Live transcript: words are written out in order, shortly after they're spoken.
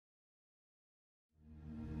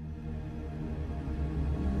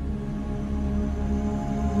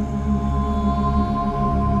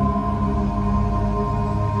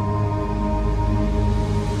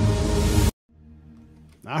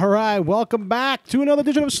right, welcome back to another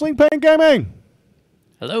edition of Sling Pain Gaming.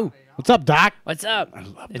 Hello. What's up, Doc? What's up? I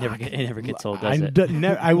love It Doc. never gets old, does it?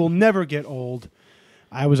 I will never get old.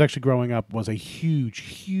 I was actually growing up, was a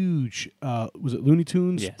huge, was it Looney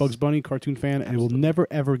Tunes, Yes. Bugs Bunny cartoon fan, and it will never,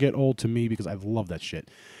 ever get old to me because I love that shit.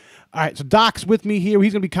 All right, so Doc's with me here.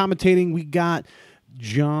 He's going to be commentating. We got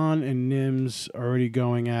Jon and Nymz already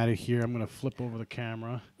going at it here. I'm going to flip over the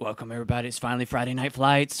camera. Welcome, everybody. It's finally Friday Night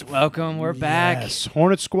Flights. Welcome. We're back. Yes,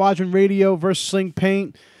 Hornet Squadron Radio versus Sling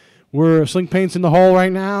Paint. Sling Paint's in the hole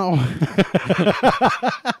right now.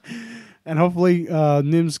 And hopefully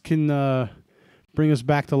Nymz can bring us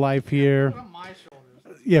back to life here. Put on my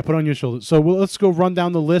shoulders. Yeah, put on your shoulders. So let's go run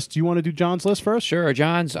down the list. Do you want to do Jon's list first? Sure.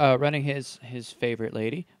 John's running his favorite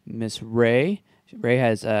lady, Miss Rey. Rey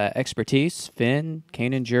has expertise, Finn,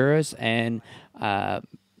 Kanan Jarrus, and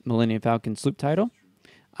Millennium Falcon sloop title.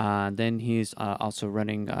 Then he's also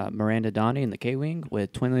running Miranda, Doni in the K-Wing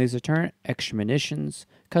with twin laser turret, extra munitions,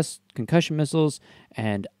 concussion missiles,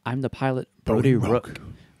 and I'm the pilot, Bodhi Rook,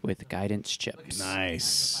 with guidance chips.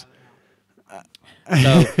 Nice.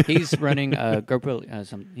 So he's running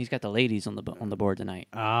he's got the ladies on the board tonight.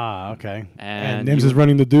 Ah, okay. And Nymz is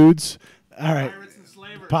running the dudes. All right. Pirates and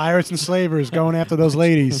slavers. Pirates and slavers going after those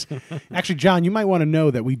ladies. Actually, Jon, you might want to know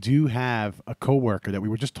that we do have a coworker that we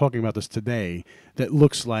were just talking about this today that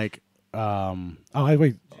looks like Jen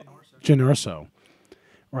Urso,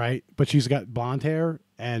 right? But she's got blonde hair,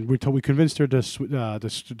 and we convinced her to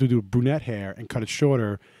do brunette hair and cut it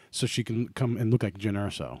shorter so she can come and look like Jen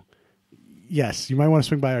Urso. Yes, you might want to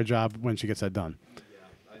swing by our job when she gets that done. Yeah,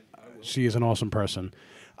 I will. She is an awesome person.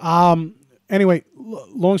 Anyway,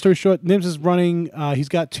 long story short, Nymz is running. He's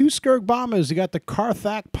got two Scurg bombers. He got the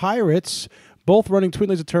Karthakk pirates, both running twin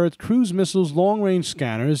laser turrets, cruise missiles, long range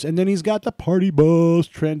scanners, and then he's got the party boss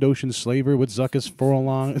Trandoshan slaver with Zuckuss for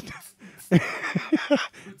along.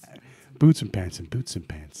 Boots and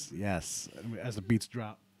pants. Yes, as the beats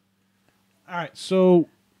drop. All right, so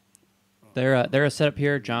They're a setup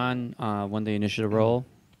here. Jon won the initiative roll.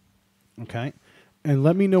 okay, and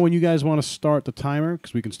let me know when you guys want to start the timer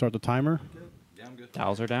because we can start the timer. Yeah, I'm good.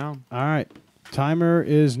 Dials are down. All right, timer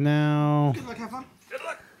is now Good luck, have fun. Good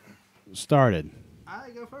luck. started.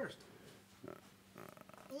 I go first.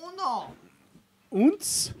 Oh no.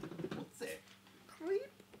 Unz. What's it? Creep.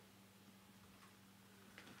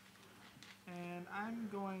 And I'm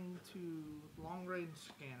going to long range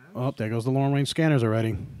scanners. Oh, there goes the long range scanners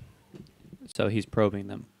already. So he's probing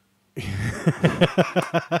them.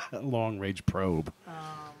 Long range probe.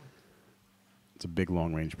 It's a big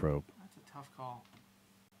long range probe. That's a tough call.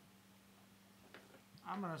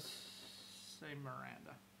 I'm gonna say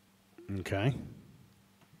Miranda. Okay.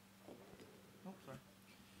 Oh, sorry.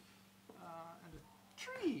 And a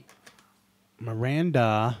tree.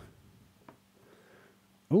 Miranda.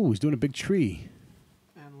 Oh, he's doing a big tree.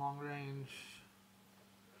 And long range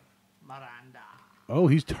Miranda. Oh,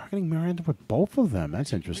 he's targeting Miranda with both of them.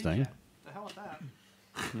 That's interesting. The hell with that?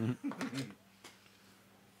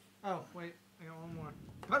 Oh, wait. I got one more.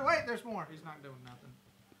 But wait, there's more. He's not doing nothing.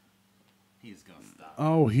 He's gonna stop.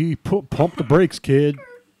 Oh, he pumped the brakes, kid.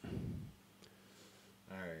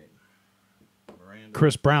 All right. Miranda.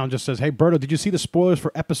 Chris Brown just says, "Hey, Berto, did you see the spoilers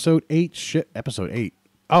for episode 8? Shit, episode 8.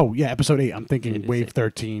 Oh, yeah, episode 8. I'm thinking It is Wave it.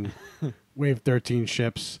 13. Wave 13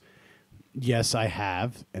 ships. Yes, I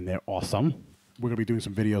have, and they're awesome. We're going to be doing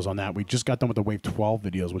some videos on that. We just got done with the Wave 12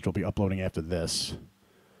 videos, which we'll be uploading after this.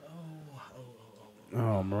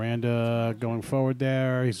 Oh, Miranda going forward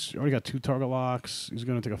there. He's already got 2 target locks. He's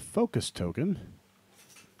going to take a focus token.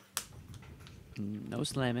 No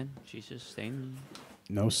slamming. She's just staying.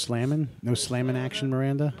 No slamming. No slamming action,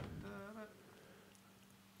 Miranda.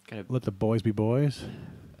 Gotta Let the boys be boys.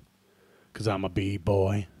 Because I'm a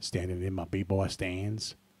B-boy, standing in my B-boy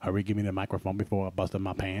stands. Hurry, give me the microphone before I busted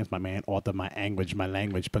my pants. My man authored my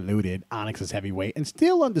language polluted. Onyx is heavyweight and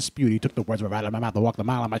still undisputed. He took the words right out of my mouth and walked a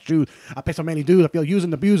mile on my shoes. I pay so many dues, I feel used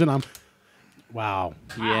and abused, and I'm... Wow.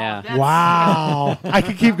 Yeah. Wow. I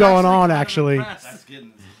could keep going on, actually. That's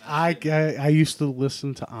getting. I used to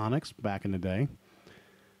listen to Onyx back in the day.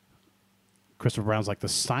 Christopher Brown's like, the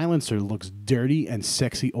silencer looks dirty and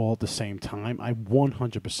sexy all at the same time. I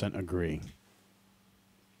 100% agree.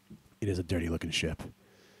 It is a dirty-looking ship.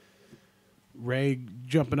 Rey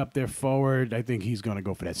jumping up there forward. I think he's going to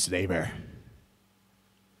go for that slaver.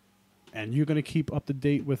 And you're going to keep up to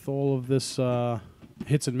date with all of this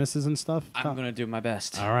hits and misses and stuff? I'm going to do my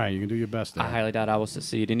best. All right, you can do your best there. I highly doubt I will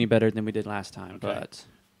succeed any better than we did last time, but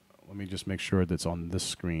Let me just make sure that's on this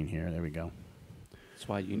screen here. There we go. that's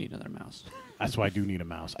why you need another mouse. That's why I do need a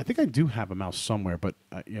mouse. I think I do have a mouse somewhere, but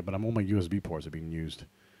yeah, but all my USB ports are being used.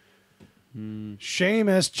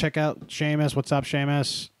 Seamus, check out Seamus. What's up,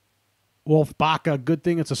 Seamus? Wolf Baka, good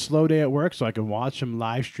thing it's a slow day at work so I can watch him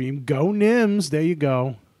live stream. Go Nymz. There you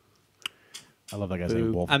go. I love that guy's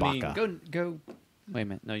name, Wolf Baka. Go. Wait a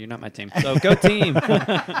minute. No, you're not my team. So go team.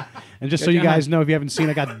 And just Go so you John. guys know, if you haven't seen,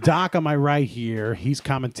 I got Doc on my right here. He's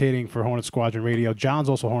commentating for Hornet Squadron Radio. John's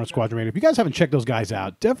also Hornet Squadron Radio. If you guys haven't checked those guys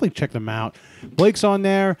out, definitely check them out. Blake's on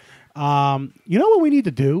there. You know what we need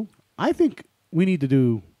to do? I think we need to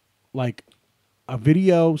do like a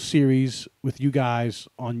video series with you guys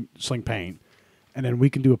on Sling Paint, and then we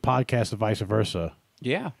can do a podcast and vice versa.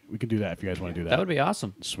 Yeah. We can do that if you guys want to do that. That would be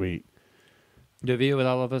awesome. Sweet. Do a video with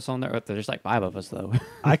all of us on there. Oh, there's like 5 of us, though.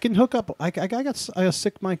 I can hook up. I got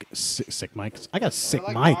sick mic. Sick mics. I got sick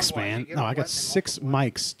like mics, long ones. man. You get No, them I got wet and 6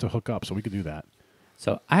 mics to hook up, so we could do that.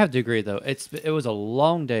 So I have to agree, though. It was a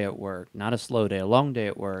long day at work, not a slow day, a long day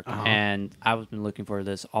at work. And I've been looking for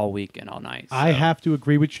this all week and all night. So. I have to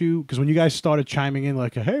agree with you because when you guys started chiming in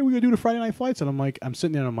like, "Hey, we're gonna do the Friday night flights," and I'm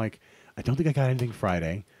sitting there and I'm like, I don't think I got anything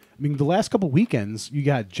Friday. I mean, the last couple weekends you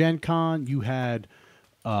got Gen Con, you had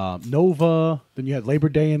Nova, then you had Labor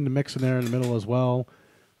Day in the mix in there in the middle as well.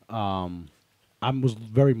 I was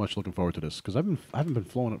very much looking forward to this because I haven't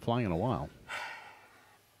been flying in a while.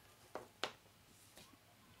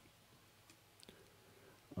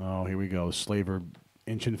 Oh, here we go. Slaver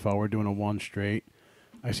inching forward, doing a 1 straight.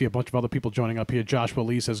 I see a bunch of other people joining up here. Joshua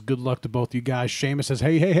Lee says, good luck to both you guys. Seamus says,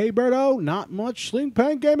 hey, Berto. Not much Sling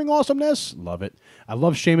Paint gaming awesomeness. Love it. I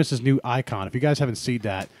love Seamus' new icon. If you guys haven't seen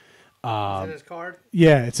that. Is that his card?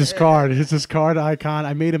 Yeah, it's his card. It's his card icon.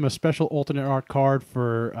 I made him a special alternate art card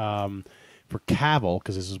for Cavill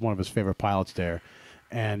because this is one of his favorite pilots there.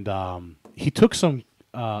 And he took some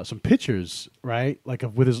pictures, right? Like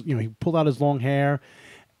with his, he pulled out his long hair.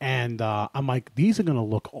 And I'm like, these are going to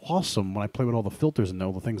look awesome when I play with all the filters and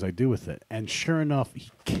all the things I do with it. And sure enough, he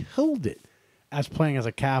killed it as playing as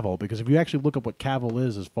a Cavill. Because if you actually look up what Cavill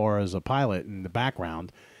is as far as a pilot in the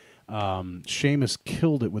background, Seamus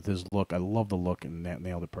killed it with his look. I love the look and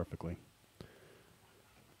nailed it perfectly.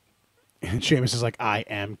 And Seamus is like, I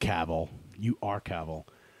am Cavill. You are Cavill.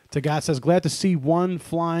 Tagat says, glad to see one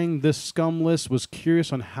flying this scum list. Was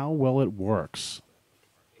curious on how well it works.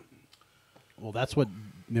 Well, that's what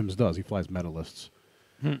Nymz does. He flies medalists.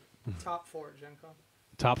 Top 4 at Gen Con.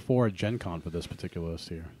 Top 4 at Gen Con for this particular list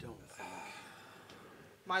here.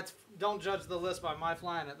 Don't judge the list by my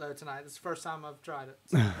flying it, though, tonight. It's the first time I've tried it.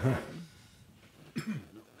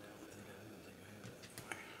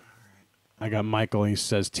 I got Michael. He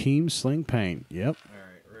says, Team Sling Paint. Yep. All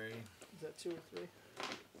right, Ray. Is that 2 or 3?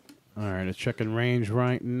 All right, it's checking range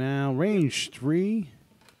right now. Range 3.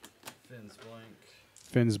 Finn's blank.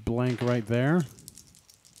 Finn's blank right there.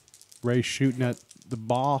 Ray shooting at the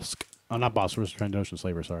Bosk. Oh, not Bosk. Where's Trandoshan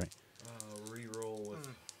Slaver? Sorry. Reroll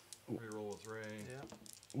with Ray. Yeah.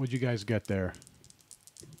 What'd you guys get there?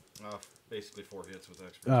 Basically 4 hits with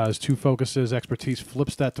expertise. There's 2 focuses. Expertise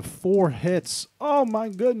flips that to 4 hits. Oh, my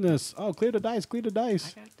goodness. Oh, clear the dice. Clear the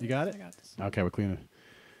dice. You got it? I got this. Okay, we're cleaning.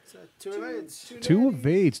 So 2 evades. 2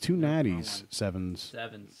 evades, 2 natties, 7s.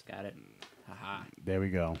 7s. Got it. Haha. There we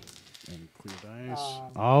go. And clear dice.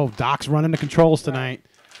 Oh, Doc's running the controls tonight.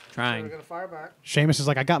 So Trying. we're going to fire back. Seamus is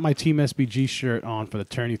like, I got my Team SPG shirt on for the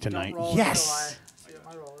tourney tonight. Don't roll Yes! until I see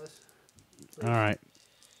what my roll is. All right.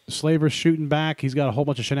 Slaver's shooting back. He's got a whole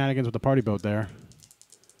bunch of shenanigans with the party boat there.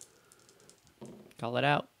 Call it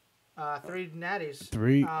out. 3 natties.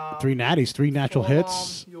 3 natties, 3 natural Full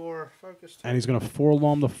hits. on Your focus. And he's going to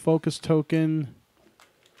forlorn the focus token.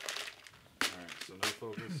 All right, so no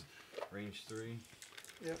focus. Range 3.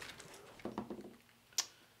 Yep.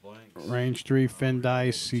 Blanks. Range 3, Finn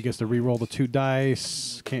dice. He gets to re-roll the 2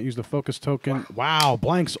 dice. Can't use the focus token. Wow,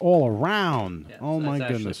 blanks all around. Yeah, Oh so my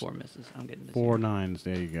that's goodness. Actually 4 misses. I'm getting this. 4 9s.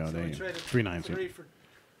 There you go. So There we you go. traded 3 9s. 2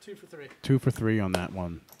 for 3. 2 for 3 on that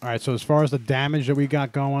one. All right, so as far as the damage that we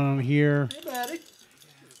got going on here. Hey, buddy.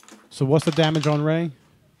 So what's the damage on Ray?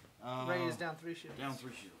 Ray is down 3 shields. Down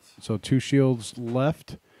 3 shields. So 2 shields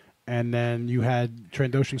left. And then you had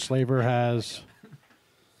Trandoshan Slaver has.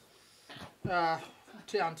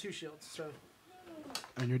 Down 2 shields. So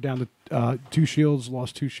And you're down to 2 shields,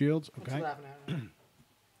 lost 2 shields. what's Okay. laughing at me?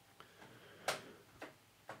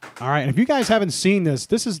 All right, and if you guys haven't seen this,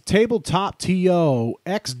 this is Tabletop TO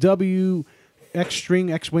XW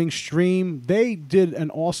X-String X-Wing Stream. They did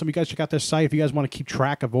an awesome. You guys check out their site if you guys want to keep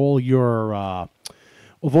track of all your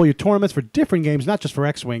tournaments for different games, not just for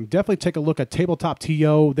X-Wing. Definitely take a look at Tabletop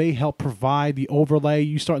TO. They help provide the overlay.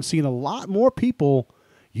 You start seeing a lot more people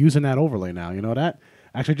using that overlay now. You know that?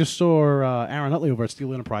 Actually, just saw Aaron Utley over at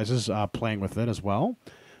Steel Enterprises playing with it as well.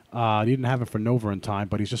 He didn't have it for Nova in time,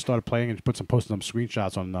 but he's just started playing and posted some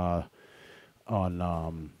screenshots on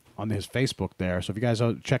on his Facebook there. So if you guys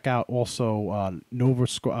check out also Nova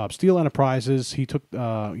Steel Enterprises, he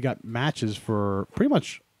got matches for pretty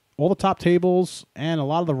much all the top tables and a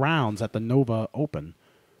lot of the rounds at the Nova Open.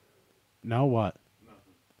 No, what?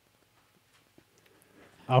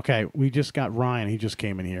 Okay, we just got Ryan. He just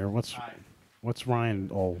came in here. What's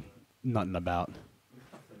Ryan all nutting about?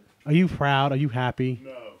 Are you proud? Are you happy?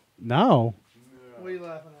 No. What are you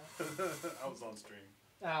laughing at? I was on stream.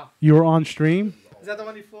 Oh. You were on stream? Is that the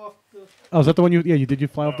one you flew off the... Oh, is that the one you... Yeah, you did. You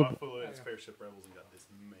fly off the... I flew in Spaceship Rebels and got this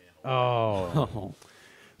man. Oh.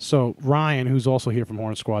 So Ryan, who's also here from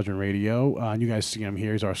Hornet Squadron Radio, and you guys see him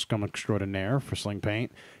here. He's our scum extraordinaire for Sling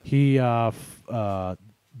Paint. He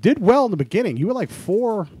did well in the beginning. You were like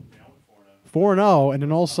 4-0, and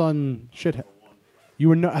then all of a sudden, shit. You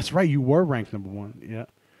were that's right. You were ranked #1. Yeah.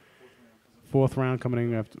 4th round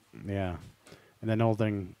coming in after. Yeah. And then the whole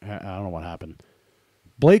thing. I don't know what happened.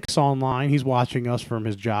 Blake's online. He's watching us from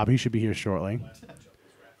his job. He should be here shortly.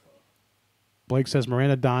 Blake says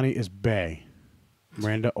Miranda Doni is bae.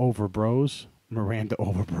 Miranda over bros. Miranda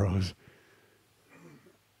over bros.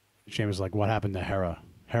 Seamus is like, what happened to Hera?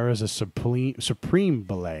 Hera's a supreme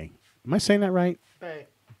ballet. Am I saying that right? Bay.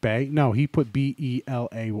 Bae? No, he put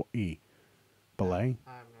B-E-L-A-E. Ballet?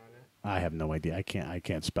 I have no idea. I have no idea. I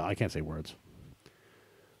can't spell. I can't say words.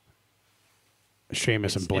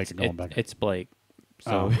 Seamus and Blake are going back. It's Blake.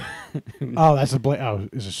 So. Oh, that's a Blake. Oh,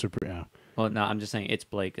 is a super. Yeah. Well, no, I'm just saying it's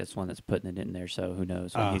Blake. That's one that's putting it in there. So who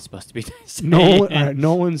knows what he's supposed to be saying.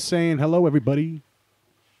 No one's saying hello, everybody.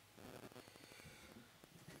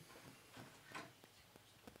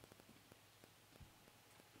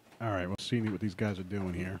 All right, we'll see what these guys are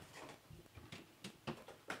doing here.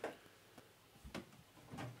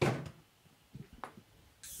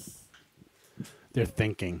 They're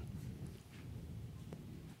thinking.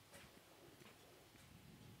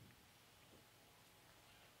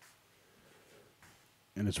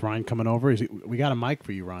 And it's Ryan coming over. We got a mic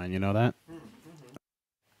for you, Ryan. You know that?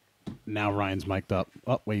 Now Ryan's mic'd up.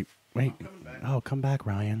 Oh, wait. Oh, come back,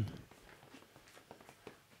 Ryan.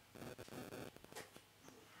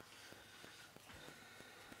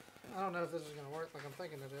 I don't know if this is going to work like I'm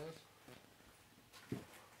thinking it is.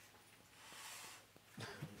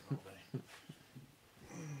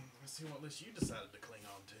 Let's see what list you decided to cling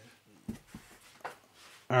on to.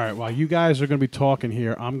 All right, while you guys are going to be talking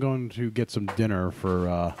here, I'm going to get some dinner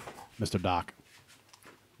for Mr. Doc.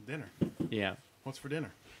 Dinner. Yeah. What's for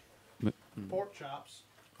dinner? Pork chops.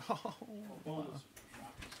 Oh,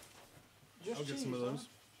 Just I'll get cheese, some of those.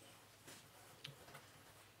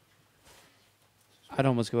 I'd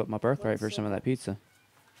almost give up my birthright for some of that pizza.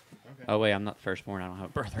 Okay. Oh, wait, I'm not the firstborn. I don't have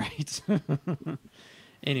a birthright.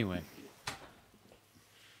 Anyway.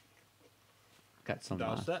 Got some.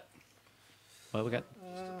 Dial set. Well, we got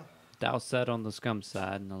Dow set on the scum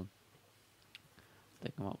side, and I'll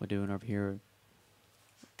think of what we're doing over here.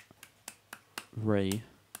 Rey.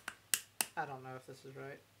 I don't know if this is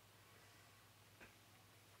right.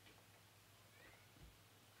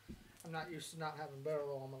 I'm not used to not having barrel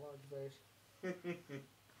roll on my large base.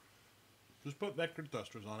 Just put vector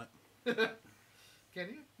thrusters on it. Can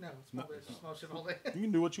you? No, it's small base. Small ship all day. You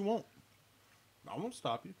can do what you want. I won't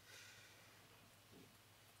stop you.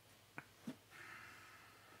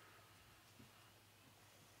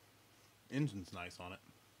 Engine's nice on it.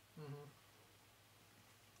 Mm-hmm.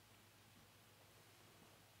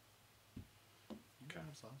 Okay.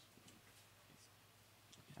 Sauce.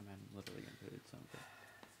 I'm literally going to put it something.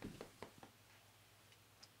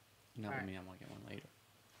 Not All with right. me, I'm going to get one later.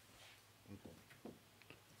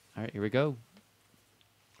 All right, here we go.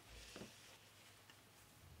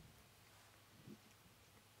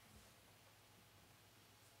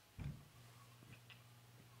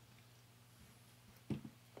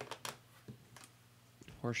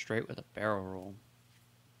 Horse straight with a barrel roll.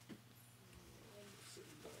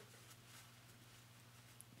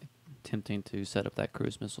 Attempting to set up that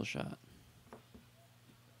cruise missile shot.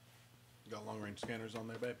 You got long range scanners on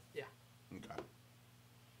there, babe? Yeah. Okay.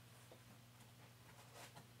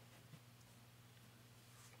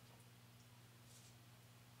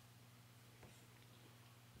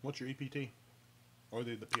 What's your EPT? Or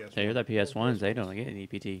the PS1? They're the PS1s. They don't get an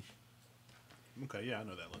EPT. Okay, yeah, I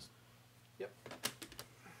know that list. Yep.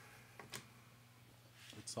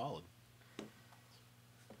 It's solid.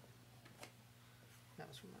 That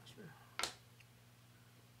was from last year.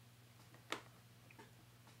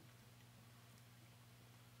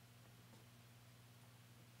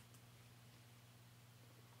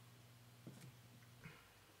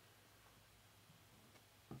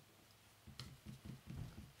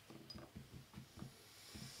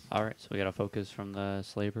 All right, so we got a focus from the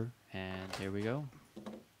slaver And here we go. Just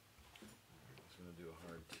gonna do a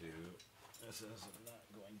hard 2. This is not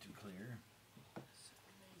going to clear.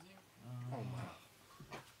 Oh my.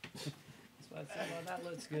 That's what I said. Well, that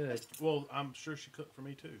looks good. Well, I'm sure she cooked for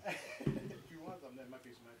me too. If you want them, there might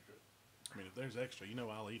be some extra. I mean, if there's extra, you know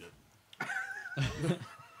I'll eat it.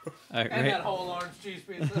 All right, And Ray. that whole orange cheese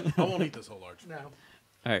pizza. I won't eat this whole large. No.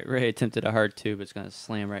 All right, Ray attempted a hard 2, but it's gonna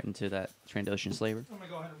slam right into that Trandoshan slaver. I'm gonna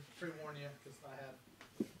go ahead and pre-warn you because I had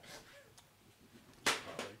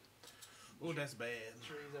Oh, that's bad.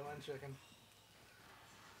 chorizo and chicken.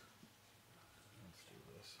 Let's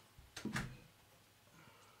do this.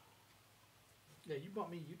 Yeah, you bought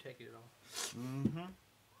me. You take it all. Mm-hmm.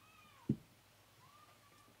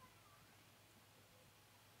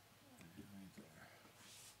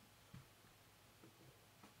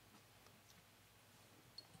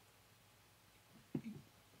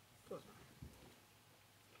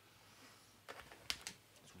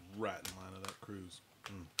 Right in line of that cruise.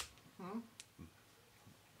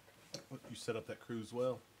 You set up that cruise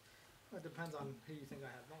well. It depends on who you think I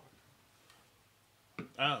have locked.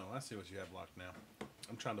 Oh, I see what you have locked now.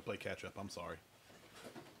 I'm trying to play catch up. I'm sorry.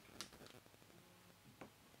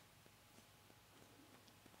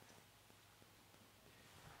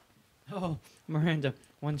 Oh, Miranda,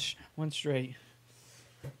 one straight.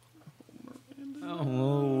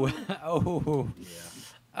 Oh, oh, Yeah.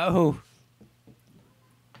 oh.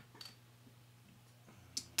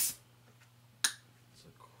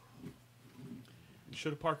 You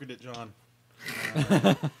should have parked it, John. You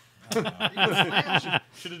can slam.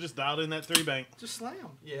 Should have just dialed in that 3 bank. Just slam.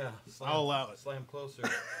 Yeah. Slam, I'll allow it. Slam closer.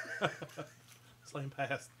 Slam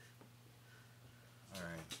past. All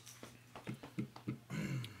right.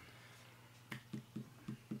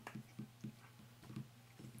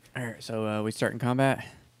 All right, so we start in combat.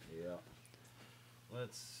 Yeah.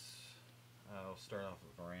 I'll start off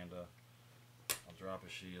with Miranda. I'll drop a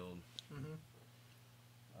shield. Mm-hmm.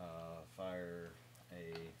 Fire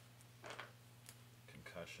a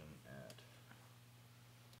concussion at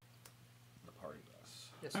the party bus.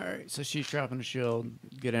 Yes, All sir. right, so she's dropping a shield,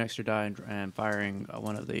 get an extra die, and firing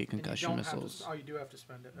one of the And you concussion don't have to missiles. oh, you do have to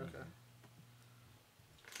spend it. Okay.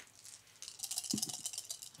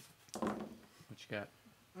 What you got?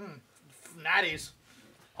 Natties.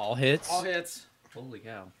 All hits. All hits. Holy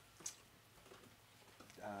cow!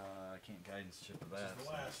 I can't guidance chip that. the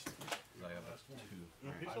so- last. 'cause I have a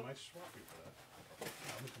 2. I might swap you for that.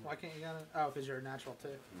 Why can't you get it? Oh, because you're a natural too.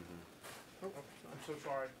 Oh, I'm so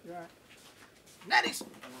sorry. You're all right. Natties. I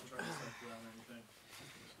won't try to set you on anything.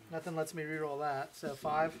 Nothing lets me reroll that. So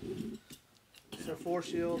 5. So 4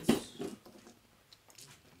 shields.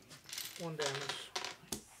 1 damage.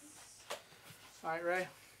 All right, Ray.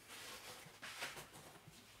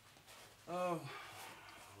 Oh. I'll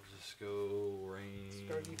just go range.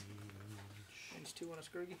 Scurgy. Range 2 on a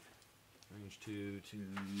Scurgy. Range 2 to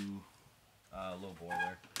little boy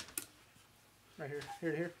there. Right here.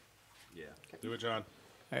 Here to here. Yeah. Do it, John.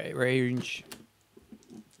 All right, range.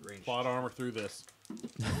 Range. Plot armor through this.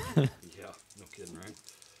 Yeah. No kidding, right?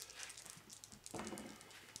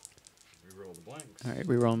 Reroll the blanks. All right,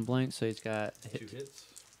 we rolling blank, so he's got a 2 hit hits.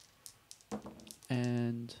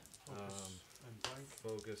 and And blank.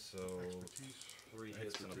 Focus. So Expertise. 3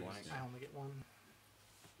 hits and a blank. I only get 1.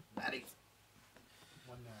 Natty.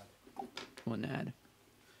 One nab. one ad.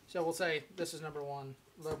 So we'll say this is number 1.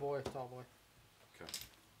 Low boy, tall boy. Okay.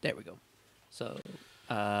 There we go. So,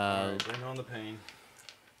 All right. Bring on the pain.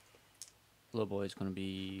 little boy is going to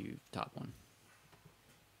be top one.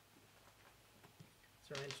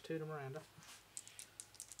 So range 2 to Miranda.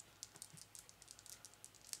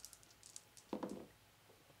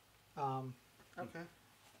 Okay.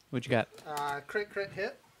 What you got? Crit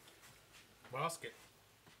hit. Basket.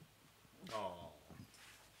 Oh.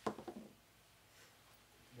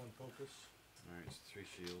 One focus. All right. So 3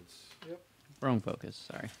 shields. Yep. Wrong focus.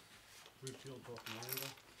 Sorry. 3 shields off Miranda.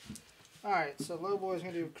 All right. So low boy's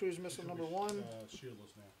gonna do cruise missile number 1.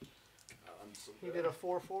 Shieldless now. He did a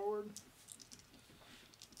 4 forward.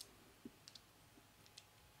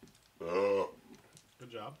 Good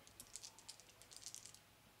job.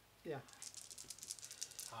 Yeah.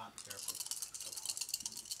 Hot. Careful.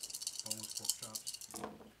 Boneless pork chops.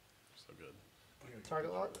 So good.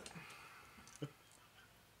 Target lock.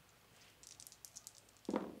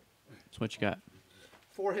 So what you got?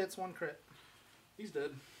 4 hits, 1 crit. He's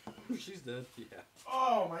dead. She's dead. Yeah.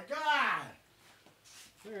 Oh my god!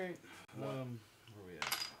 All right. Where are we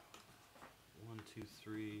at? 1, 2,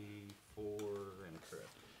 3, 4, and crit.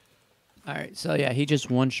 All right. So yeah, he just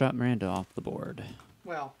one shot Miranda off the board.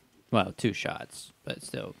 Well, Well, 2 shots, but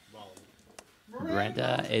still,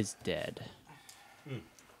 Miranda is dead.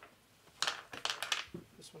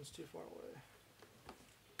 one's too far away.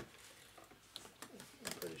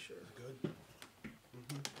 I'm pretty sure. Good.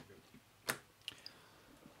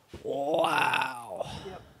 Wow.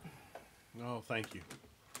 Yep. Oh, thank you.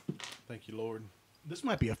 Thank you, Lord. This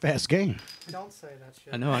might be a fast game. Don't say that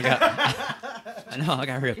shit. I know I got. I know I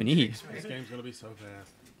got to hurry up and eat. This game's gonna be so fast.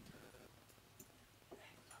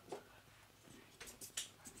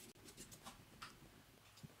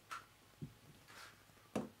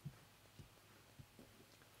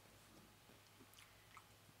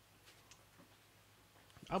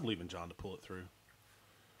 I believe in John to pull it through.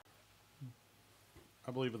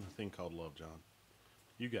 I believe in the thing called love, John.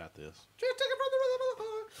 You got this. Just take it from the rhythm of the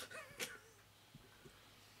heart.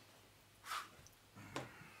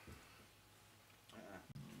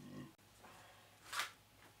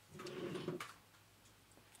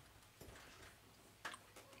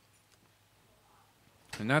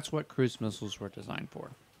 And that's what cruise missiles were designed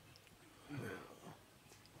for.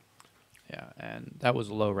 Yeah, and that was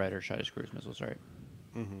a low rider shot as cruise missiles, right?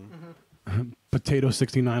 Potato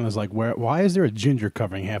 69 is like, why is there a ginger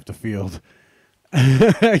covering half the field?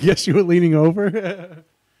 I guess you were leaning over.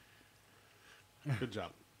 Good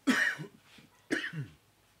job.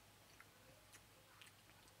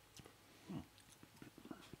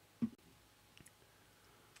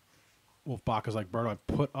 Wolfbach is like, Berto, I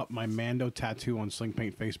put up my Mando tattoo on Sling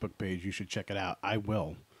Paint Facebook page. You should check it out. I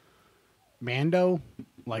will. Mando?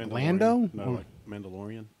 Like Mandalorian. Lando? No, Or like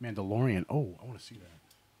Mandalorian. Mandalorian. Oh, I want to see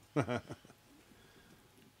that.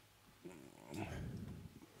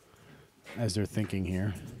 As they're thinking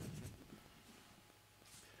here.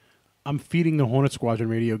 I'm feeding the Hornet Squadron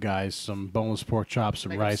radio guys some boneless pork chops, some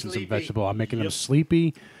Make 'em rice, and some sleepy. vegetable. I'm making them Yep.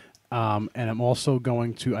 sleepy. And I'm also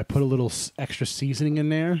going to, I put a little extra seasoning in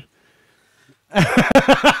there. What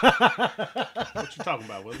you talking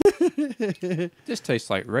about, Will? This tastes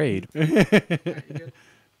like Raid. Yeah.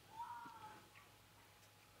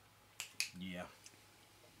 Yeah,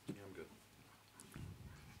 I'm good.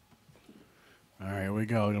 All right, here we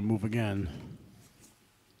go. Gonna move again.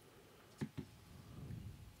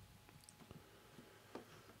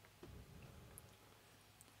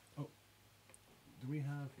 Oh, do we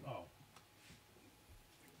have? Oh,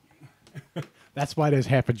 that's why there's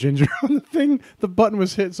half a ginger on the thing. The button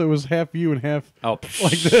was hit, so it was half you and half Oh,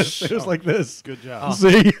 like this. It was like this. Good job.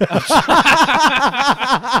 See,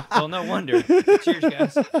 well, no wonder. Cheers,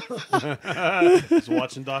 guys. Just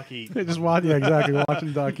watching Doc eat. just watch. Yeah, exactly.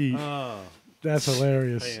 Watching Doc eat. Oh, That's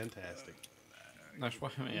hilarious. fantastic. That's why,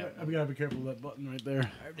 yeah. We gotta be careful of that button right there.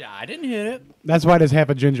 Yeah, I didn't hit it. That's why there's half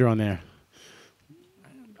a ginger on there.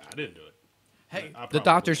 I didn't do it. Hey, I the probably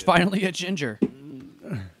doctor's did. finally a ginger.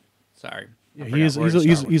 Sorry. Yeah, I he forgot is. where He's to a,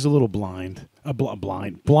 start with. he's a little blind.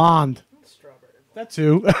 Blonde. Strawberry. That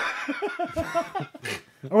too.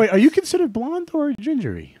 Oh wait, are you considered blonde or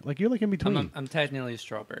gingery? Like you're like in between. I'm technically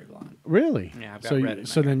strawberry blonde. Really? Yeah, I've got so red in my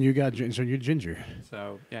so hair. then you got so you're ginger.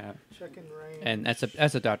 So yeah, Checking range. and that's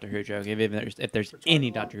a Doctor Who joke. If there's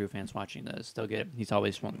any Doctor Who fans watching this, they'll get it. He's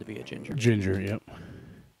always wanted to be a ginger. Ginger. Yep.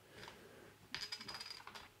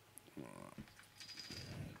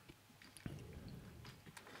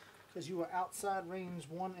 Because you were outside range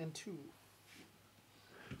 1 and 2.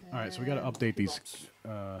 All right, so we got to And update these.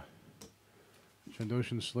 bumps.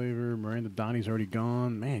 Trandoshan Slaver, Miranda, Donnie's already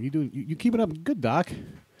gone. Man, you keep it up good, Doc.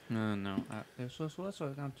 No. So let's go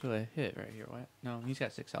down to a hit right here. What? No, he's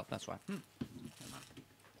got 6 health. That's why.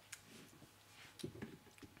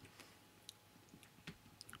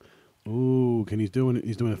 Ooh, he's doing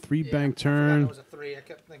a 3 Yeah, bank I forgot turn, It was a 3. I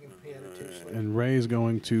kept thinking he had a 2 slip. and Ray's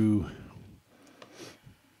going to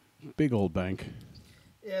big old bank.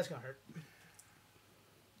 Yeah, it's gonna hurt.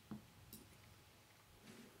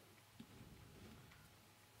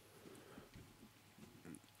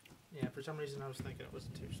 Yeah, for some reason I was thinking it was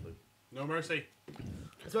a 2 sloop. No mercy.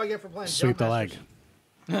 That's what I get for playing Sweep Jump the leg.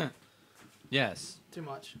 Masters. Yes. Too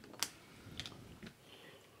much.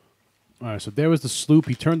 All right, so there was the sloop.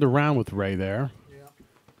 He turned around with Ray there.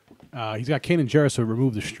 Yeah. He's got Kanan Jarrus, so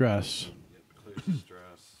remove the stress. Clears the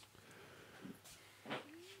stress.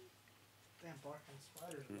 Damn, barking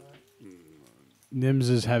spiders. Right? Nymz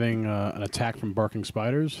is having an attack from barking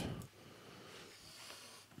spiders.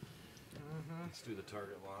 Let's do the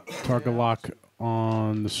target lock. Target lock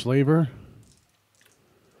on the slaver.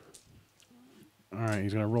 All right,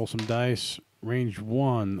 he's going to roll some dice. Range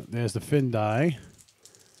 1. There's the fin die.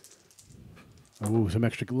 Ooh, some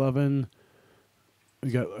extra gloving. We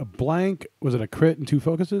got a blank. Was it a crit and 2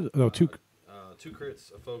 focuses? No, 2 2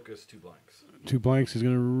 crits, a focus, 2 blanks. 2 blanks. He's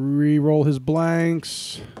going to re-roll his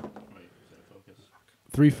blanks. Wait, is that a focus?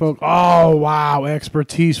 3 focus. Oh, wow.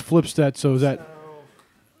 Expertise flips that. So is that So,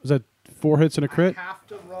 was that 4 hits and a crit. I have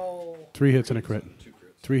to roll. 3 hits and a crit.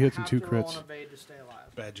 3 hits and 2 have to roll crits. an evade to stay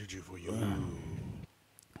alive. Bad juju for you.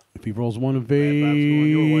 If he rolls 1 Bad vibes going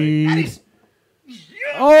your way. evade.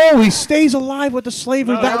 Oh, he stays alive with the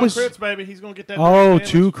slaver. No, that no was. crits, baby. He's gonna get that. Oh, direct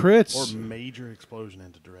 2 damage. crits. Or major explosion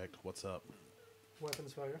into direct. What's up?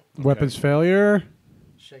 Weapons failure. Weapons failure.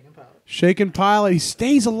 Shaken pilot. Shaken pilot. He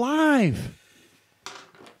stays alive.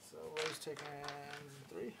 So Ray's taking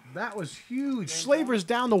 3. That was huge. Slaver's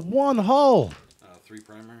down to 1 hull. 3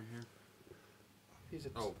 primary here. He's a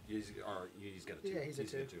Oh, he's got a 2. Yeah, he's a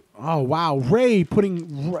 2. Oh wow, Ray putting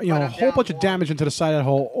a I'm whole down bunch of 1. damage into the side of that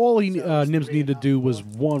hole. All he So it's Nymz 3 needed to and do now was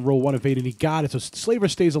 4. roll 1 evade, and he got it. So Slaver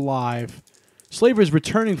stays alive. Slaver is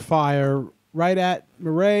returning fire right at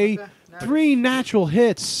Ray. Okay, now 3 natural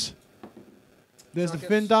hits. There's the Zuckuss.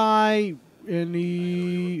 fin die, and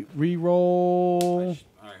he re-roll.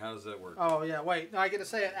 All right, how does that work? Oh, yeah, wait. No, I get to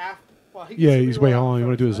say it after. Well, he Yeah, gets he's re-roll wait. Hold on, you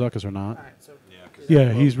want to do first, the right? Zuckuss or not? All right, so Yeah, 'cause Yeah,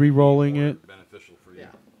 that he's will be re-rolling more it. Beneficial for you. yeah.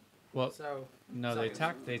 Well, So no,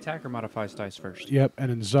 they attacker modifies dice first. Yep, and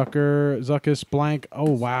then Zuckuss blank. Oh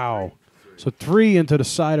wow! So 3 into the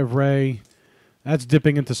side of Ray. That's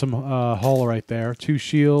dipping into some hull right there. 2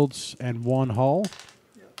 shields and 1 hull.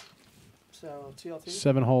 so TLT.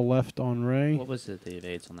 7 hull left on Ray. What was the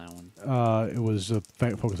evades on that one? It was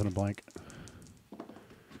focus on a blank.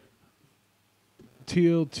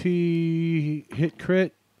 TLT hit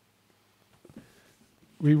crit.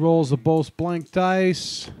 Rerolls the both blank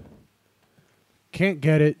dice. Can't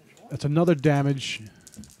get it. That's another damage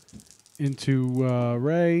into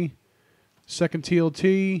Ray. Second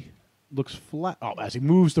TLT looks flat. Oh, as he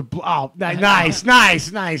moves the. Nice,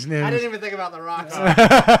 nice, I Nymz. didn't even think about the rocks.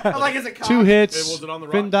 I'm like, is it 2 It hits. wasn't on the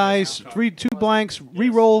Fin rock. dice. Yes. 2 blanks.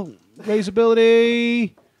 Reroll. Ray's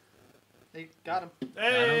ability. They got him.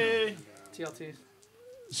 Hey. TLT.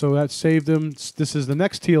 So that saved him. This is the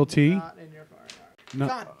next TLT. Not in your fire. No,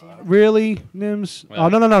 God damn it. really, Nymz? Well- Oh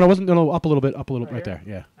no! It wasn't. No, up a little bit. Up a little. Right Right there.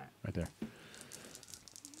 here? Yeah, right there.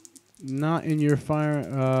 Not in your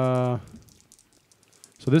fire.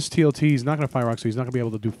 So this TLT is not going to fire rock, so he's not going to be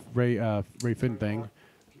able to do Ray Finn thing.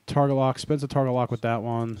 Target lock. Spends a target lock with that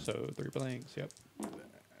one. So 3 blanks. Yep.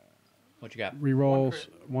 What you got? Rerolls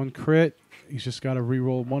 1 crit. He's just got to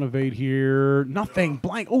reroll 1 evade here. Nothing.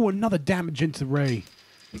 Blank. Oh, another damage into Ray.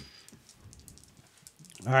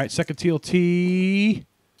 All right, second TLT.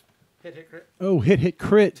 Hit crit. Oh, hit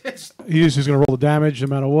crit. He's just going to roll the damage no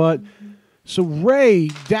matter what. So Ray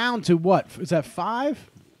down to what? Is that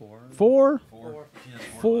 5? 4? 4.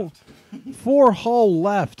 4. 4 hull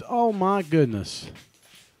left. Oh my goodness.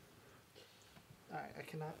 All right, I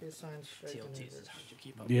cannot be assigned straight to Nymz.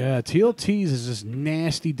 Yeah, TLTs is just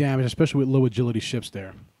nasty damage, especially with low agility ships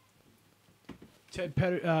there. Ted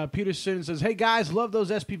Peterson says, "Hey guys, love those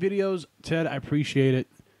SP videos. Ted, I appreciate it.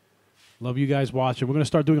 Love you guys watching. We're going to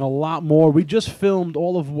start doing a lot more. We just filmed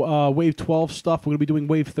all of Wave 12 stuff. We're going to be doing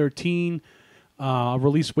Wave 13. I'll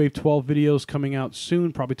release Wave 12 videos coming out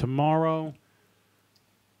soon, probably tomorrow.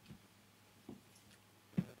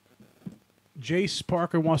 Jace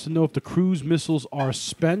Parker wants to know if the cruise missiles are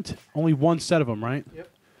spent. Only 1 set of them, right? Yep.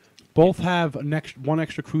 Both have one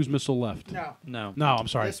extra cruise missile left. No. No. No, I'm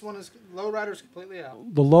sorry. This one is low rider's completely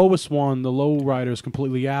out. The lowest one, the low rider, is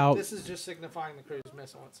completely out. This is just signifying the cruise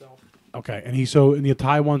missile itself. Okay, and the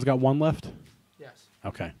Thai one's got 1 left? Yes.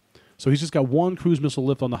 Okay. So he's just got 1 cruise missile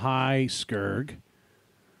lift on the high Scurg.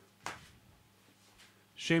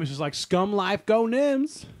 Seamus is like, scum life, go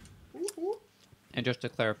Nymz. And just to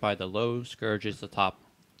clarify, the low Scourge is the top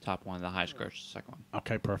one, the high Scourge is the second one.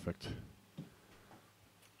 Okay, perfect.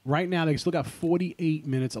 Right now, they still got 48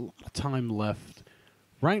 minutes, a lot of time left.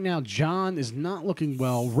 Right now, Jon is not looking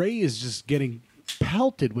well. Ray is just getting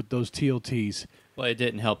pelted with those TLTs. Well, it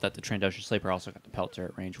didn't help that the Trandoshan Sleeper also got the pelter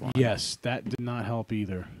at range 1. Yes, that did not help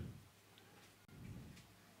either.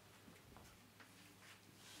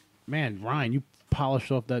 Man, Ryan, you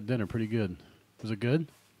polished off that dinner pretty good. Was it good?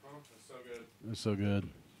 It's so good. It was so good.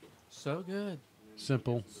 So good.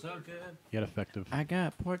 Simple, So good. yet effective. I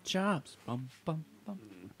got pork chops. Bum, bum, bum.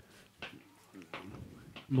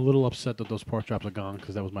 I'm a little upset that those pork chops are gone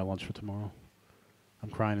because that was my lunch for tomorrow. I'm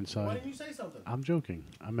crying Why inside. didn't you say something? I'm joking.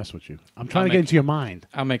 I mess with you. I'm trying to make- get into your mind.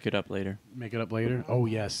 I'll make it up later. Make it up later. Oh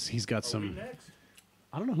yes, he's got Who some. next?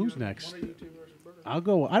 I don't know who's next. One of you two versus Burger. I'll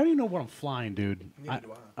go. I don't even know what I'm flying, dude. Neither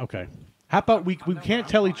do I. Okay. How about we can't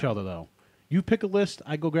tell each other though. You pick a list.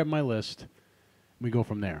 I go grab my list. We go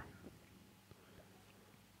from there.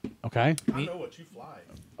 Okay. I know what you fly.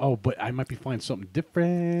 Oh, but I might be flying something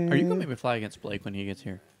different. Are you going to make me fly against Blake when he gets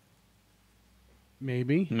here?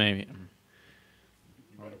 Maybe. Maybe.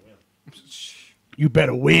 You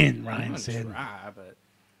better win, I'm Ryan gonna said. try, but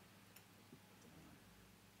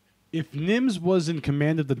If Nymz was in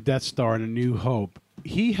command of the Death Star in A New Hope,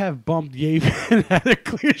 he have bumped Yavin and had a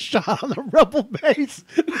clear shot on the Rebel base.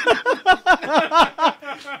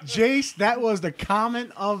 Jace, that was the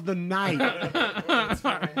comment of the night.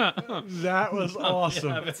 That was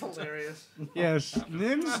awesome. That's hilarious. Yes,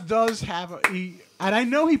 Nymz does have and I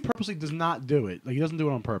know he purposely does not do it. Like he doesn't do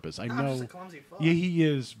it on purpose. I I'm know. just a clumsy fuck. Yeah, he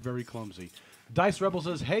is very clumsy. Dice Rebel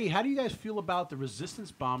says, "Hey, how do you guys feel about the Resistance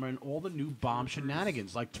bomber and all the new bomb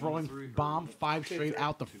shenanigans, like throwing bomb 5 straight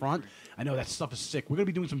out the front? I know that stuff is sick. We're gonna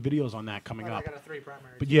be doing some videos on that coming I up. got a 3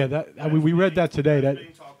 primary. But yeah, that we read that today. That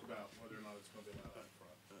Being talked about whether or not it's going to be allowed out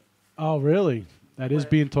front. oh really? That is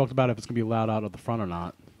Where? being talked about if it's gonna be allowed out of the front or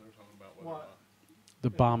not. They're talking about whether or What? not The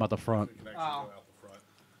bomb out the front. it can actually go out the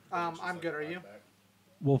front. I'm good. Are you?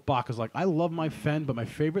 Wolfbach is like, I love my Fen, but my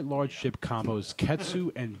favorite large ship combo is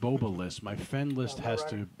Ketsu and Boba list. My Fen list has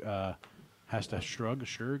to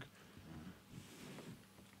Scurg.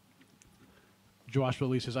 Josh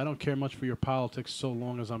Lee says, I don't care much for your politics so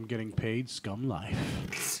long as I'm getting paid. Scum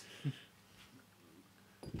life.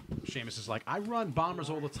 Seamus is like, I run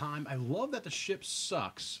bombers all the time. I love that the ship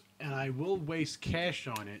sucks, and I will waste cash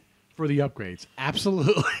on it for the upgrades.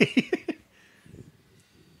 Absolutely.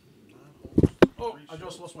 Oh, I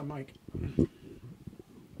just lost my mic.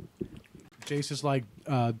 Jace is like,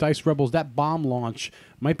 Dice Rebels, that bomb launch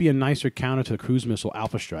might be a nicer counter to the cruise missile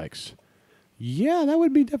Alpha Strikes. Yeah, that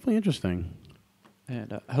would be definitely interesting.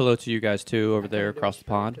 And hello to you guys, too, over there across the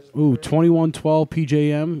pond. Ooh, 2112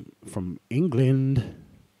 PJM from England.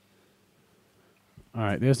 All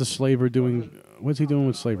right, there's the slaver doing... What's he doing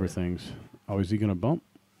with slaver things? Oh, is he going to bump?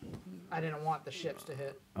 I didn't want the ships to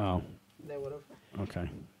hit. Oh, They would have. okay.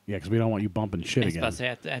 Yeah, because we don't want you bumping shit I was again. about to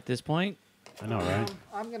say, at this point, I know, right?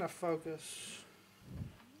 I'm gonna focus.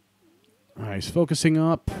 All right, he's focusing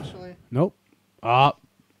up. Actually, Nope. Up.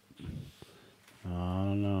 I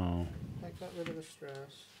don't know. I got rid of the stress.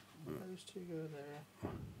 Those 2 go there.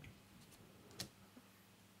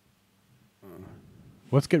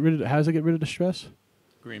 Let's get rid of... How does it get rid of the stress?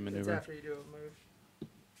 green It's maneuver. after you do a move.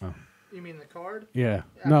 Oh. You mean the card? Yeah.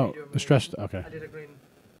 After No, you do a the move. stress... Okay. I did a green.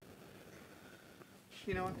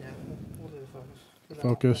 You know what? Yeah, we'll do the focus. 'Cause I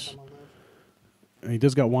don't Focus. think I'm gonna move. And he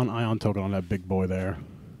does got 1 ion token on that big boy there.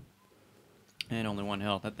 And only 1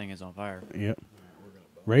 health. That thing is on fire. Yep.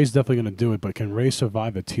 Ray's definitely going to do it, but can Ray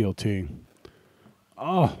survive a TLT?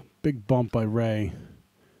 Oh, big bump by Ray.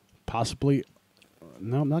 Possibly.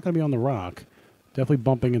 No, not going to be on the rock. Definitely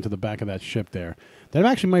bumping into the back of that ship there. That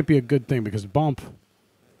actually might be a good thing because bump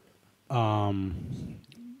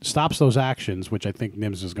stops those actions, which I think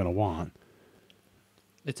Nymz is going to want.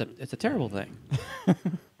 It's a terrible thing.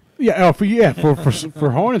 Yeah,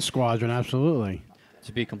 for Hornet Squadron, absolutely.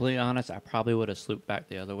 To be completely honest, I probably would have slooped back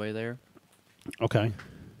the other way there. Okay.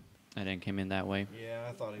 I didn't came in that way. Yeah,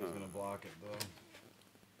 I thought he was going to block it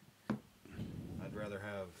though. I'd rather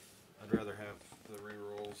have the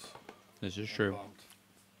rerolls. This is true. bumped.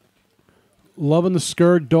 Loving the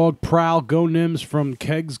Scurg dog prowl. Go Nymz from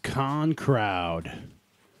Kegs Con crowd.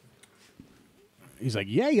 He's like,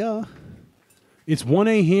 yeah. It's 1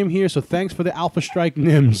 a.m. here, so thanks for the Alpha Strike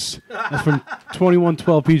Nymz. That's from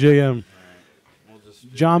 2112 PJM. We'll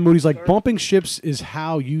just John Moody's like, bumping ships is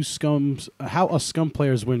how us scum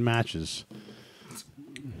players win matches.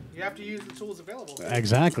 You have to use the tools available.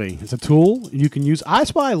 Exactly. It's a tool you can use.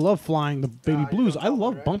 That's why I love flying the Baby you Blues. don't I solo,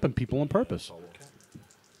 love right? bumping people on purpose.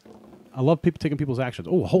 I love people taking people's actions.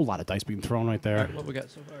 Oh, a whole lot of dice being thrown right there. What we got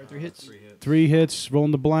so far? 3 hits. 3 hits,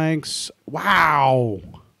 rolling the blanks. Wow.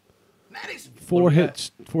 Natties! 4 What do we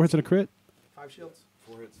hits. 4 hits and a crit. 5 shields.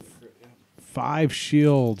 4 hits and crit, yeah. 5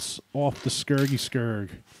 shields off the Scurg.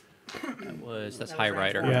 That's High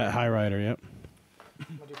Rider. Yeah, High Rider, yep.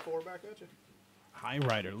 I'm gonna do 4 back at you. High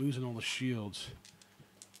Rider, losing all the shields.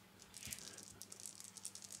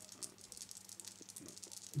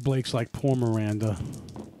 Blake's like, poor Miranda.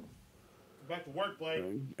 Back to work, Blake.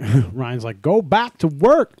 Ryan's like, go back to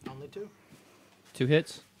work. Only 2. 2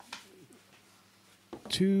 hits.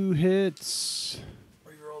 2 hits.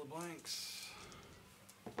 Reroll the blanks.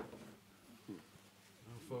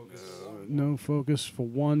 No focus. No focus for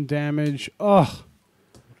 1 damage. Ugh.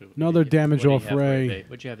 Another damage off Ray.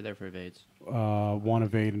 What'd you have there for evades? 1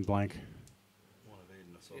 evade and blank. 1 evade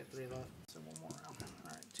and assault. Get 3 left. So 1 more round.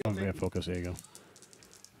 Alright. Oh, yeah, focus. There you go.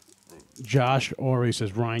 Josh Ori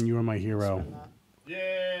says, Ryan, you are my hero.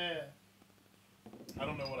 Yeah. I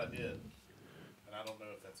don't know what I did, and I don't know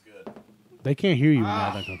if that's good. They can't hear you when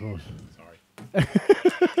you're that close.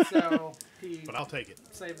 Sorry, So he but I'll take it.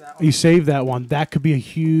 saved that one. You saved that one. That could be a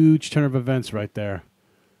huge turn of events right there.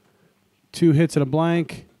 2 hits and a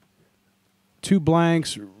blank. 2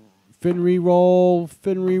 blanks. Fin reroll.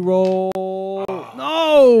 Fin reroll.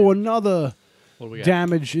 No, another What do we got?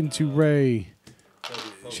 damage into Rey.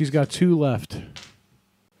 She's got 2 left.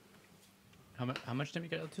 How much time you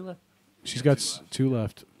got? 2 left. She's got 2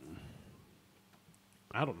 left.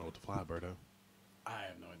 I don't know what to fly, Berto. I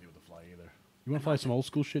have no idea what to fly either. You want to fly some old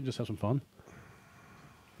school shit and just have some fun?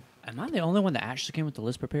 Am I the only one that actually came with the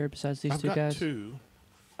list prepared besides these I've two got guys? 2.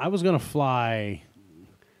 I was going to fly.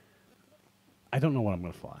 I don't know what I'm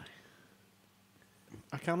going to fly.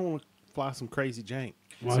 I kind of want to fly some crazy jank.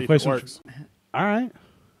 Wanna See if play it some works. All right.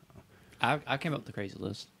 I came up with the crazy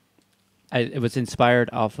list. It was inspired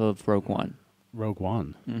off of Rogue One. Rogue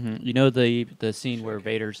One. You know the scene where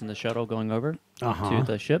Vader's in the shuttle going over to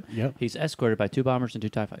the ship? Yep. He's escorted by 2 bombers and 2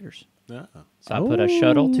 TIE fighters. Yeah. So I put a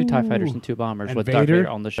shuttle, 2 TIE fighters, Ooh. and 2 bombers And with Darth Vader? Vader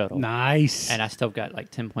on the shuttle. Nice. And I still got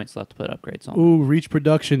like 10 points left to put upgrades on. Ooh, Reach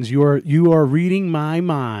Productions, you are reading my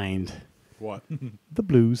mind. What? The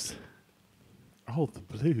blues. Oh, the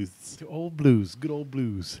blues. The old blues. Good old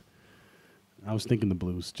blues. I was thinking the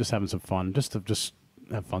blues. Just having some fun. Just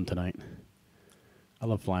have fun tonight. I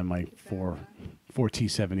love flying my four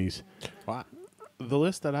T-70s. Wow. The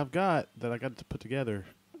list that I've got that I got to put together,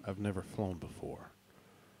 I've never flown before.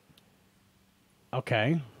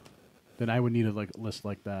 Okay. Then I would need a list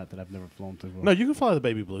like that I've never flown to. No, you can fly the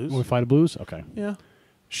baby blues. Want to fly the blues? Okay. Yeah.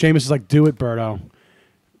 Seamus is like, do it, Berto.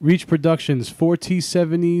 Reach Productions, 4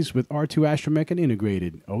 T-70s with R2 Astromech and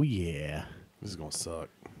integrated. Oh, yeah. This is going to suck.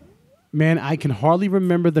 Man, I can hardly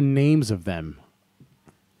remember the names of them.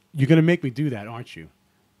 You're going to make me do that, aren't you?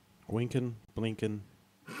 Winkin, Blinkin,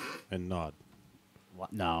 and Nod.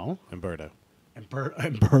 What? No. And Berto. And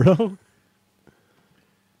Berto?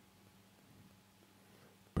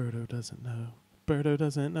 Berto doesn't know. Berto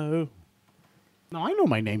doesn't know. No, I know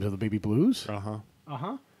my names of the baby blues. Uh-huh.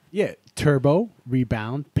 Uh-huh. Yeah, Turbo,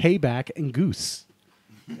 Rebound, Payback, and Goose.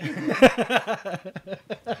 You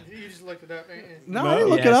just looked it up. No, I didn't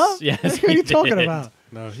look it up. Yes, What are you talking about?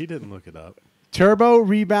 No, he didn't look it up. Turbo,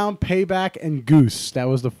 Rebound, Payback, and Goose. That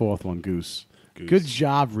was the 4th one, Goose. Goose. Good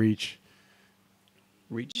job, Reach.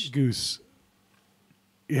 Reach. Goose.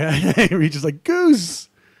 Yeah, Reach is like, Goose.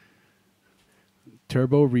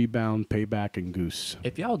 Turbo, Rebound, Payback, and Goose.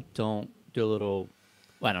 If y'all don't do a little,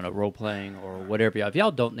 I don't know, role playing or whatever, if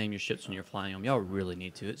y'all don't name your ships when you're flying them, y'all really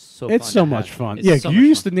need to. It's so It's fun so to much have. fun. It's Yeah, so you much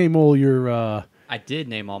used fun. to name all your I did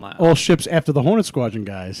name all my. all ships after the Hornet Squadron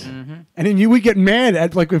guys, Mm-hmm. and then you would get mad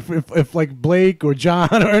at like if like Blake or John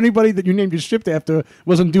or anybody that you named your ship after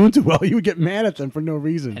wasn't doing too well, you would get mad at them for no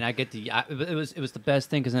reason. And I get it was the best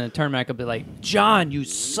thing because in the tournament I could be like, John, you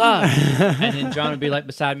suck, and then John would be like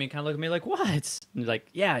beside me and kind of look at me like, what? And he's like,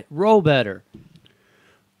 yeah, roll better.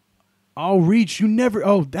 Oh, Reach, you never.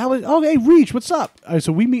 Oh, that was. Oh, hey, Reach, what's up?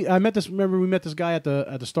 So we meet. I met this. Remember, we met this guy at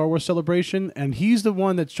the Star Wars celebration, and he's the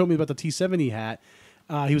one that showed me about the T-70 hat.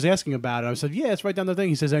 He was asking about it. I said, "Yeah, it's right down the thing."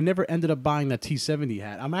 He says, "I never ended up buying that T-70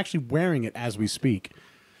 hat. I'm actually wearing it as we speak."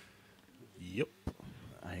 Yep.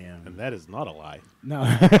 I am. And that is not a lie. No.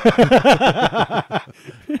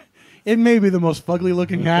 It may be the most fugly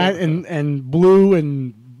looking hat and blue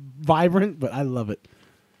and vibrant, but I love it.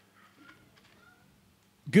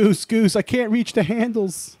 Goose, I can't reach the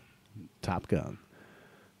handles. Top Gun.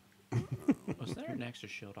 Was there an extra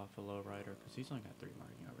shield off the low rider? Because he's only got 3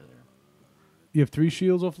 marking over there. You have 3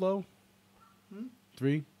 shields off low?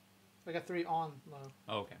 3? I got 3 on low.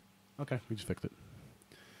 Oh, okay. Okay, we just fixed it.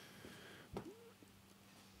 Do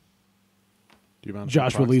you mind?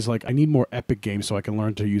 Joshua Lee's like, I need more epic games so I can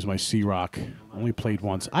learn to use my C-Rock. Only played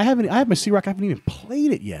once. I have my C-Rock. I haven't even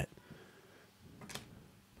played it yet.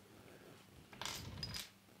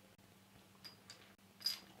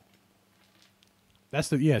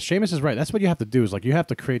 Seamus is right. That's what you have to do. Is like you have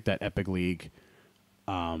to create that epic league,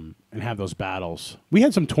 and have those battles. We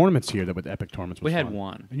had some tournaments here that with epic tournaments. Was We had fun.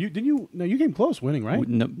 one. And you came close winning, right?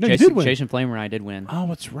 No, you Jason, did win. Jason Flamer and I did win. Oh,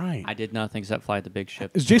 that's right. I did nothing except fly the big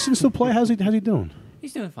ship. Is Jason still play? How's he doing?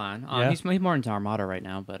 He's doing fine. Yeah? He's more into Armada right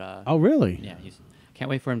now, but Oh, really? yeah, can't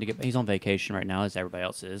wait for him to get. He's on vacation right now, as everybody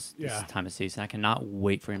else is. Yeah. This time of season, I cannot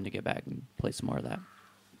wait for him to get back and play some more of that.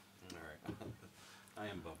 All right. I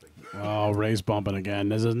am bumping. Oh, Ray's bumping again.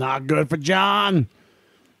 This is not good for John.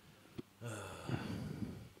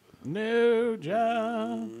 No,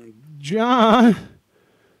 John. John.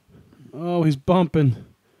 Oh, he's bumping.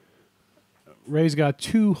 Ray's got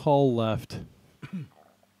 2 hull left.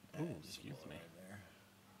 Excuse me.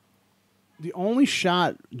 The only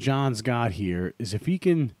shot John's got here is if he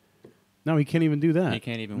can. No, he can't even do that. He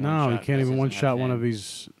can't even No, one-shot he can't because even he one doesn't shot have one him. of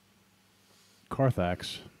these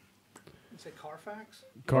Karthakks. You say Carfax?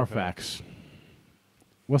 Karthakks.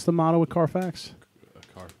 What's the motto with Karthakks?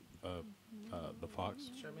 The fox.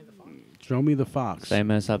 Show me the fox. Show me the fox.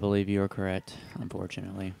 Samus, I believe you are correct,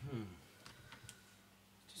 unfortunately.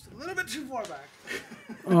 Just a little bit too far back.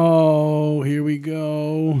 Oh, here we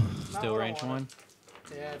go. Still range 1?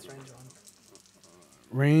 Yeah, it's range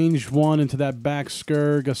 1. Range 1 into that back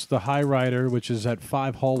Scurg. That's the High Rider, which is at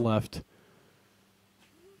 5 hull left.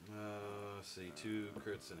 Let's see, 2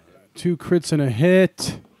 crits and a hit. 2 crits and a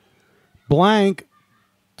hit. Blank.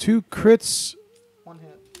 2 crits. 1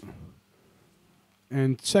 hit.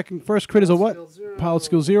 And first crit is a what? Pilot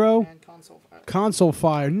skill 0. And console fire. Console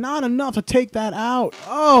fire. Not enough to take that out.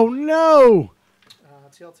 Oh, no.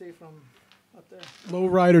 TLT from up there. Low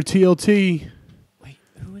Rider TLT. Wait,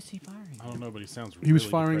 who is he firing? I don't know, but he sounds really He was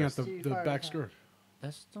firing depressed. at the back Scurg.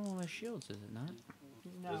 That's the one with shields, is it not?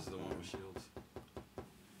 No. This is the one with shields.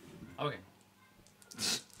 Okay.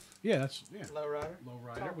 Yeah, that's Low rider. Low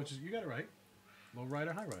Rider, which is, you got it right. Low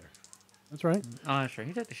Rider, High Rider. That's right. Oh, sure.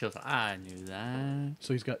 He took the shields. I knew that.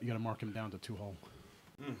 So you got to mark him down to 2 hull.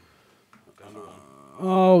 Down to 1.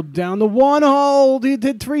 Oh, down to 1 hull. He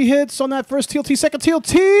did 3 hits on that first TLT. Second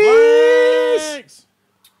TLT. Thanks.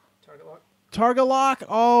 Target lock. Target lock.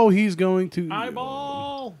 Oh, he's going to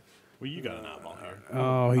Eyeball. Well, you got an eyeball here.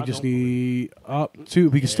 Oh, he I just don't need up 2.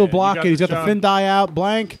 He can still Yeah, block you it. got He's this, got the John. fin die out.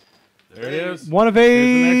 Blank. There it is. 1 of 8.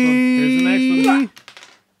 Here's the next one.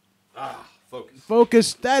 Ah, focus.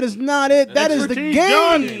 Focus. That is not it. That is the Expertise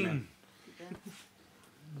game. done.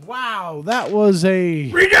 Wow, that was a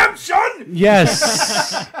Redemption. yes.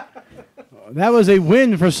 That was a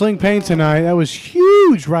win for Sling Paint tonight. That was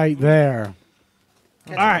huge right there.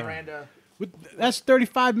 Catch All right. Miranda. That's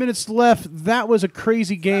 35 minutes left. That was a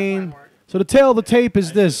crazy game. Mark. So the tail of the tape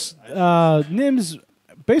is this. Nymz,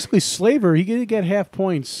 basically slaver, he did get half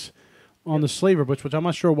points on the slaver, which I'm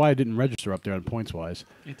not sure why it didn't register up there on points-wise.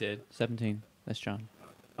 It did. 17. That's John.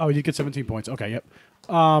 Oh, you get 17 points. Okay, yep.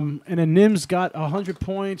 And then Nymz got 100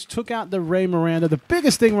 points, took out the Rey Miranda. The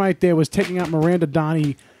biggest thing right there was taking out Miranda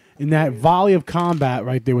Doni in that volley of combat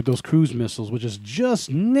right there with those cruise missiles, which is just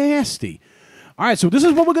nasty. All right, so this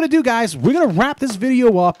is what we're going to do, guys. We're going to wrap this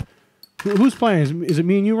video up. Who's playing? Is it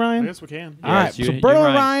me and you, Ryan? Yes, we can. All right, Yes, you- so you, Berto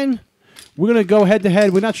and Ryan. Ryan, we're going to go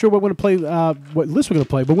head-to-head. We're not sure what we're going to play, what list we're going to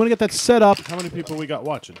play, but we're going to get that set up. How many people we got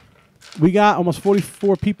watching? We got almost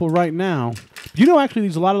 44 people right now. You know, actually,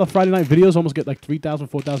 a lot of the Friday night videos almost get like 3,000,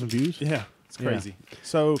 4,000 views. Yeah, it's Yeah. crazy.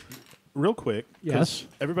 So, real quick, 'cause Yes.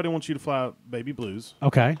 everybody wants you to fly out Baby Blues.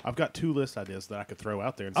 Okay. I've got 2 list ideas that I could throw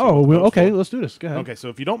out there. And see Oh, what well, goes okay. for. Let's do this. Go ahead. Okay, so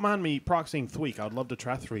if you don't mind me proxying Thweek, I'd love to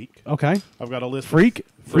try Thweek. Okay. I've got a list. of- Freak.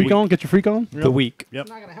 Freak on. Get your freak on. Yep. The week. Yep.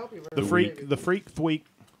 I'm not gonna help you. The freak Thweek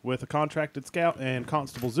with a contracted scout and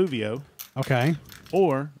Constable Zuvio, Okay.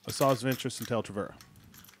 or a Saz Ventress and Tel Travera.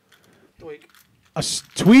 Week.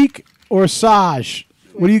 Tweak or Saj?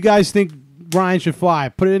 What do you guys think Ryan should fly?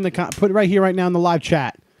 Put it in the put it right here, right now in the live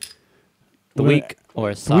chat. The We're week or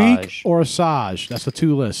Tweak Saj. or Saj? That's the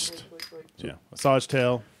 2 list. Yeah, a Saj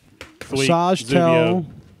Tel, Thweek, Saj Zuvio, Tell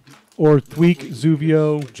or Tweak,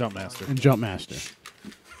 Zuvio, Jumpmaster. and Jumpmaster.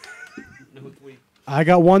 I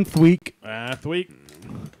got 1 Tweak. Thweek.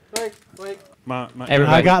 Week. My Everybody.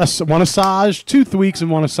 I got 1 Asajj, 2 Tweaks,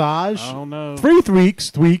 and 1 Asajj. Oh no. 3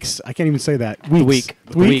 Tweaks. I can't even say that. The Weeks. week.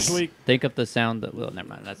 The Tweaks. week. Tweak. Think of the sound that. Well, never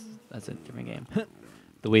mind. That's a different game.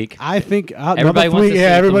 The week. I think Everybody another wants Tweak. to see Yeah,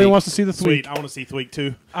 the everybody Tweak. wants to see the Tweak. Sweet. I want to see Thweek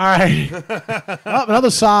too. All right.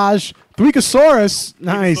 Another Saj. Tweakosaurus.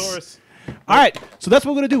 Nice. Thesaurus. All right. So that's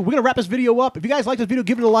what we're going to do. We're going to wrap this video up. If you guys like this video,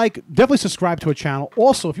 give it a like. Definitely subscribe to our channel.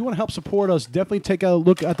 Also, if you want to help support us, definitely take a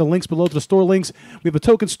look at the links below to the store links. We have a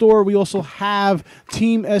token store. We also have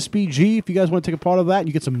Team SPG. If you guys want to take a part of that,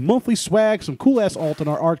 you get some monthly swag, some cool-ass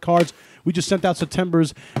alternate art cards. We just sent out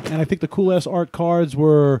September's, and I think the cool-ass art cards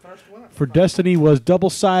were... For Destiny was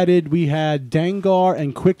double-sided. We had Dengar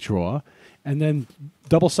and Quick Draw, and then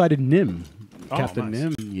double-sided Nymz. Oh, Captain nice.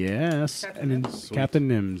 Nymz, yes. And then Captain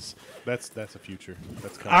Nymz. That's a future.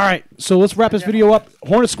 That's coming. All right, so let's wrap this video up.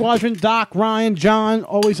 Hornet Squadron, Doc, Ryan, John,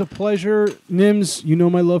 always a pleasure. Nymz, you know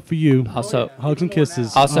my love for you. Also, Hugs and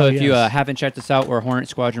kisses. Also, Oh, if you yes. haven't checked us out, we're Hornet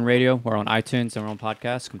Squadron Radio. We're on iTunes and we're on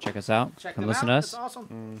podcasts. Come check us out. Check Come them listen out. to It's us.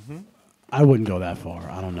 awesome. I wouldn't go that far.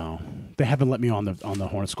 I don't know. They haven't let me on the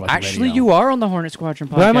Hornet Squadron Actually, radio. you are on the Hornet Squadron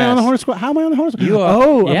podcast. Why am I on the Hornet Squadron? How am I on the Hornet Squadron? You are.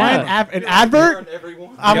 Oh, am Yeah. I an advert?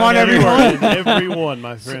 Everyone. I'm on everyone. Everyone,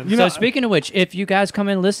 my friend. You So know- speaking of which, if you guys come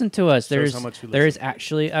and listen to us, Shows how much you there is listen.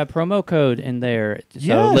 actually a promo code in there. So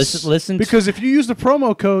Yes. listen. Because if you use the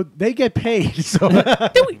promo code, they get paid. So no,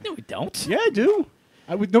 we don't. yeah, I do.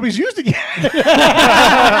 Nobody's used it yet.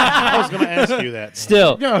 I was going to ask you that.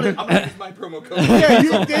 Still, No. I'm gonna use my promo code.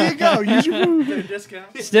 Yeah, there you go. Use your Get a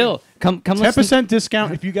discount. still, come listen. 10%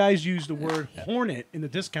 discount if you guys use the word Hornet in the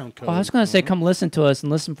discount code. Oh, I was going to say, come listen to us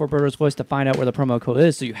and listen for Birdo's voice to find out where the promo code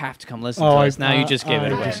is. So you have to come listen to us. Now you just gave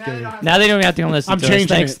it away. Now they don't even have to come listen I'm to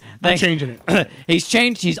changing us. Thanks. it. I'm Thanks. changing it. He's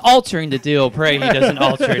changed. He's altering the deal. Pray he doesn't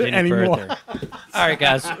alter it any Anymore. further. All right,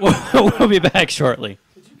 guys. We'll be back shortly.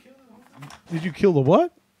 Did you kill the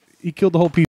what? He killed the whole piece.